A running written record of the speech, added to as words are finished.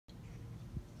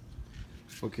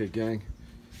Okay, gang,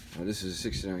 this is a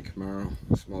 69 Camaro,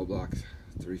 small block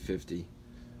 350,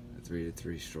 a 3-3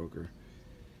 stroker,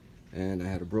 and I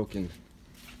had a broken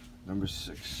number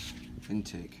 6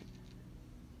 intake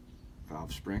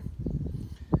valve spring,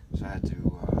 so I had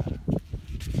to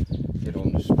get all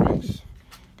new springs.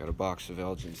 Got a box of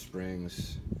Elgin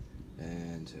springs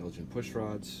and Elgin push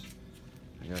rods.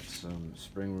 I got some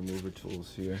spring remover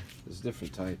tools here. There's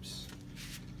different types.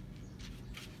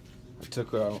 I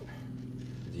took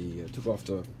off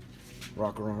the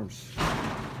rocker arms,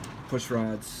 push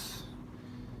rods,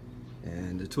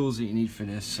 and the tools that you need for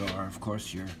this are, of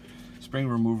course, your spring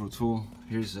removal tool.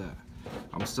 Here's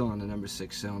I'm still on the number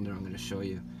 6 cylinder. I'm going to show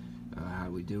you how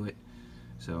we do it.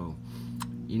 So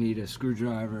you need a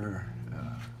screwdriver,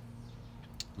 a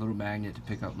little magnet to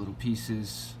pick up little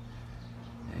pieces,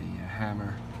 a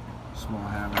hammer, small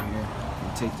hammer here.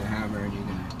 You take the hammer and you're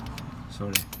going to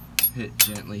sort of hit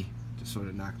gently to sort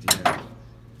of knock the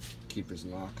keepers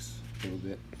and locks a little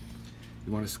bit.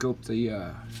 You want to scope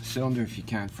the cylinder if you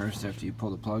can first after you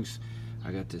pull the plugs.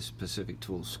 I got this specific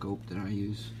tool scope that I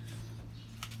use,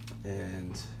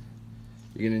 and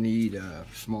you're gonna need a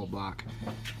small block,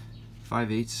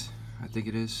 5/8 I think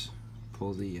it is.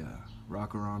 Pull the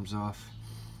rocker arms off,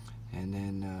 and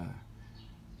then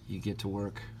you get to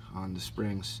work on the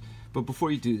springs. But before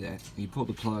you do that, you pull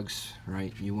the plugs,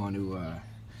 right? You want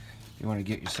to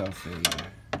get yourself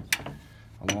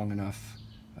a long enough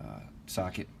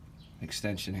socket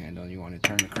extension handle. You want to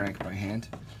turn the crank by hand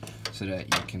so that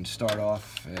you can start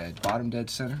off at bottom dead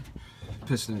center,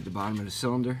 piston at the bottom of the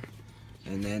cylinder,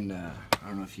 and then I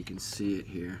don't know if you can see it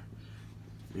here.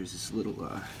 There's this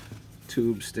little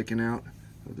tube sticking out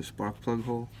of the spark plug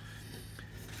hole.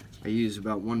 I use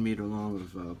about 1 meter long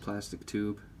of plastic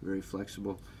tube, very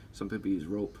flexible. Some people use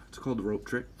rope. It's called the rope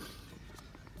trick.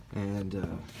 And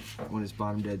when it's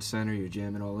bottom dead center, you're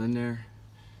jamming all in there,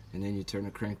 and then you turn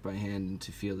the crank by hand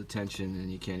to feel the tension, and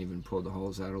you can't even pull the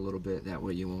holes out a little bit. That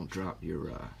way you won't drop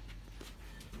your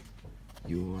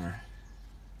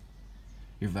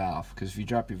valve, because if you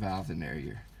drop your valve in there,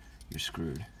 you're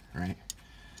screwed, right?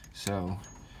 So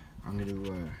I'm going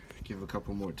to give a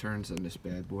couple more turns on this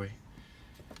bad boy,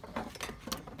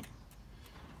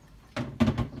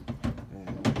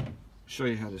 and show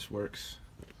you how this works.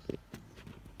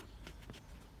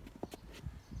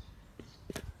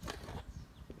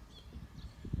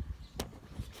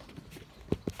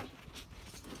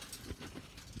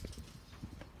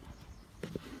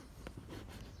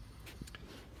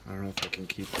 I don't know if I can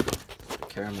keep the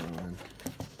camera on.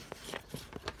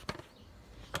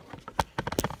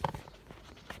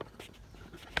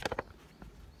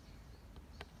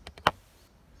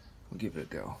 We'll give it a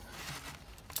go.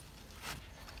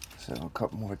 So a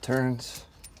couple more turns.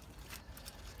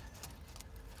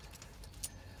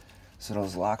 So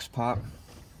those locks pop.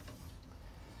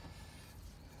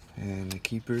 And the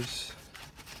keepers.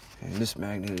 And this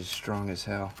magnet is strong as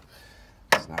hell.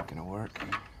 It's not gonna work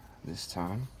this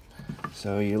time.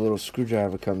 So your little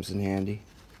screwdriver comes in handy.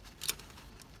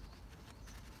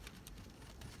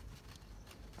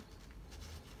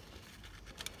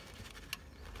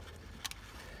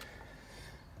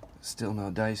 Still no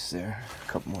dice there. A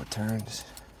couple more turns.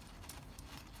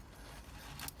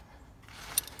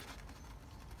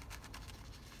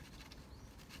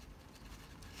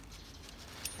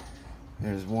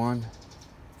 There's one.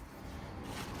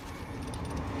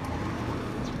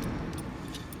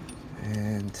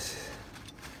 And see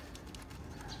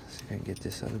if I can get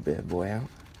this other bad boy out.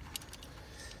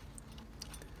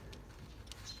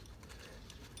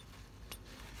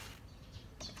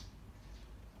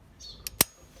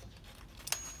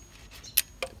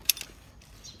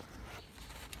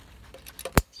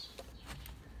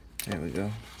 There we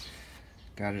go.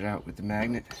 Got it out with the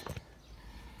magnet.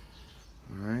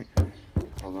 Alright,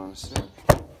 hold on a sec.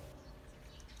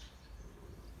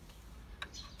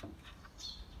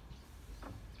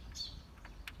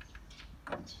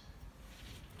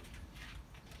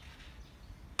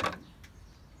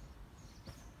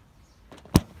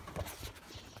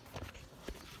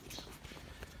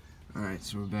 Alright,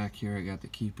 so we're back here. I got the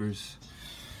keepers,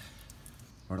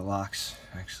 or the locks,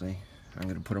 actually. I'm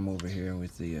going to put them over here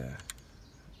with the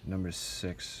number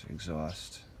 6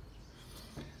 exhaust,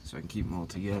 so I can keep them all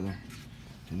together.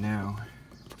 And now,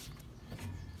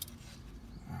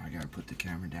 I got to put the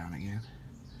camera down again.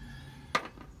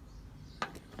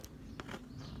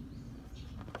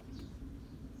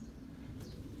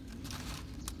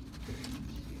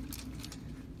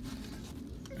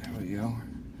 There we go.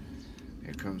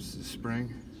 Here comes the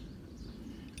spring.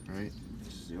 Alright,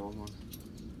 this is the old one.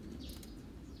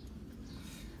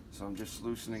 So I'm just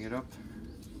loosening it up.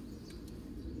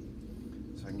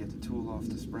 so I can get the tool off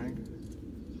the spring.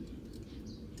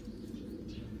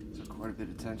 Took quite a bit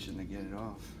of tension to get it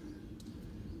off.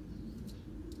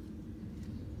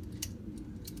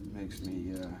 Makes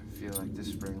me feel like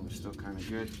this spring was still kind of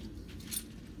good,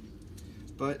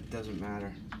 but it doesn't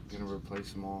matter. I'm gonna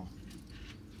replace them all.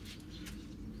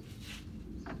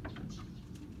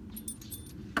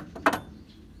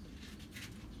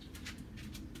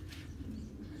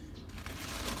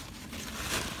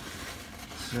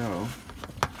 So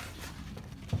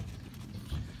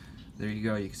there you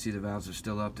go. You can see the valves are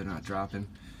still up. They're not dropping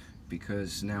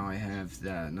because now I have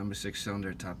the number 6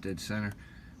 cylinder top dead center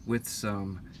with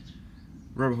some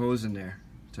rubber hose in there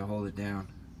to hold it down,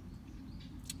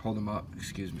 hold them up,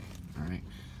 excuse me. All right,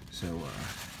 so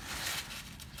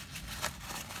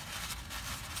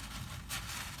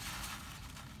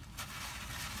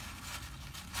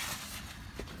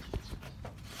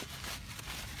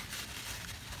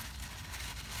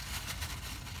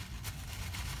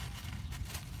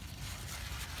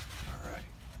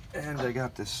and I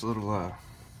got this little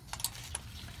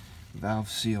valve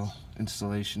seal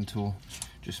installation tool,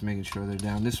 just making sure they're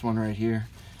down. This one right here,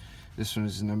 this one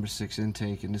is the number 6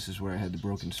 intake, and this is where I had the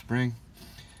broken spring,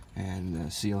 and the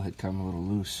seal had come a little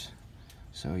loose,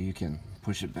 so you can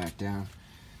push it back down.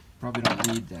 Probably don't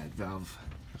need that valve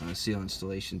seal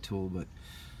installation tool, but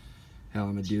hell,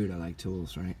 I'm a dude, I like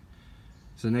tools, right?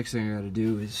 So the next thing I got to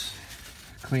do is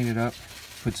clean it up,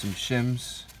 put some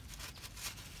shims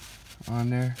on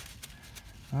there.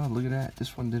 Oh, look at that.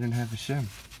 This one didn't have a shim.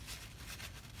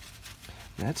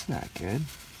 That's not good.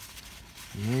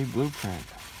 Yay, blueprint.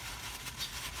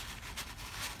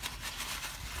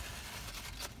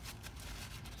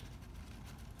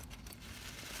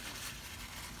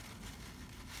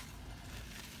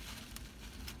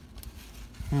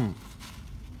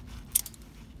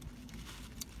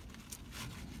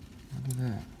 Look at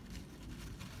that.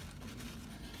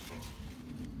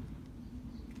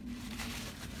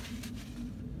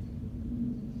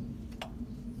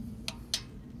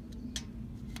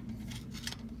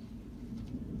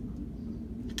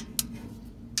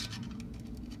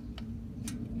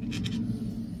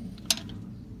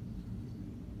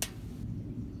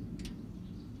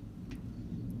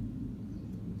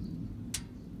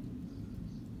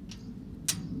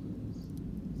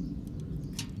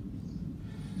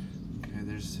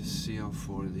 There's the seal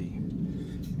for the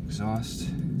exhaust.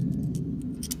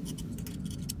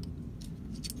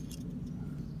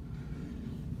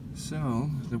 So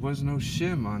there was no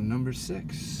shim on number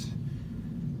 6.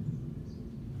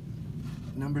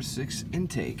 Number 6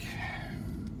 intake.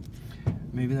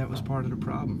 Maybe that was part of the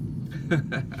problem.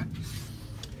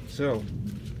 So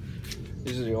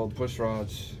these are the old push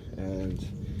rods and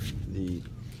the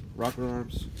rocker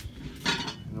arms.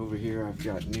 And over here I've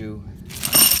got new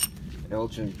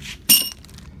Elgin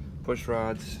push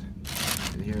rods,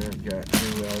 and here I've got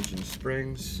new Elgin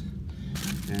springs,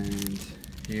 and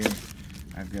here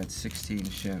I've got 16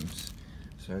 shims,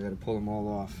 so I got to pull them all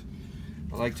off.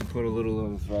 I like to put a little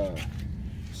of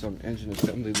some engine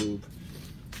assembly lube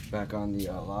back on the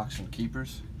locks and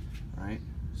keepers, right?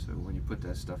 So when you put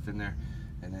that stuff in there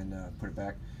and then put it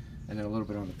back, and then a little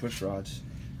bit on the push rods,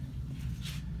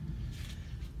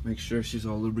 make sure she's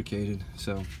all lubricated.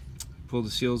 So pull the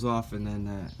seals off, and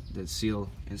then that seal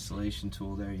installation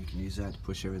tool there, you can use that to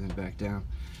push everything back down,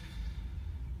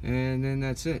 and then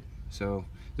that's it. So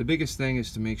the biggest thing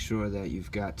is to make sure that you've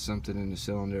got something in the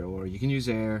cylinder, or you can use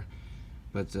air,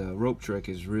 but the rope trick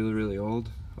is really old.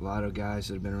 A lot of guys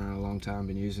that have been around a long time have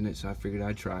been using it, so I figured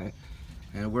I'd try it,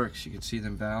 and it works. You can see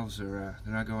them valves are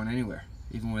they're not going anywhere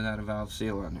even without a valve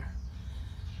seal on there.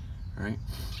 All right,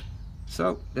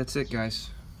 so that's it, guys.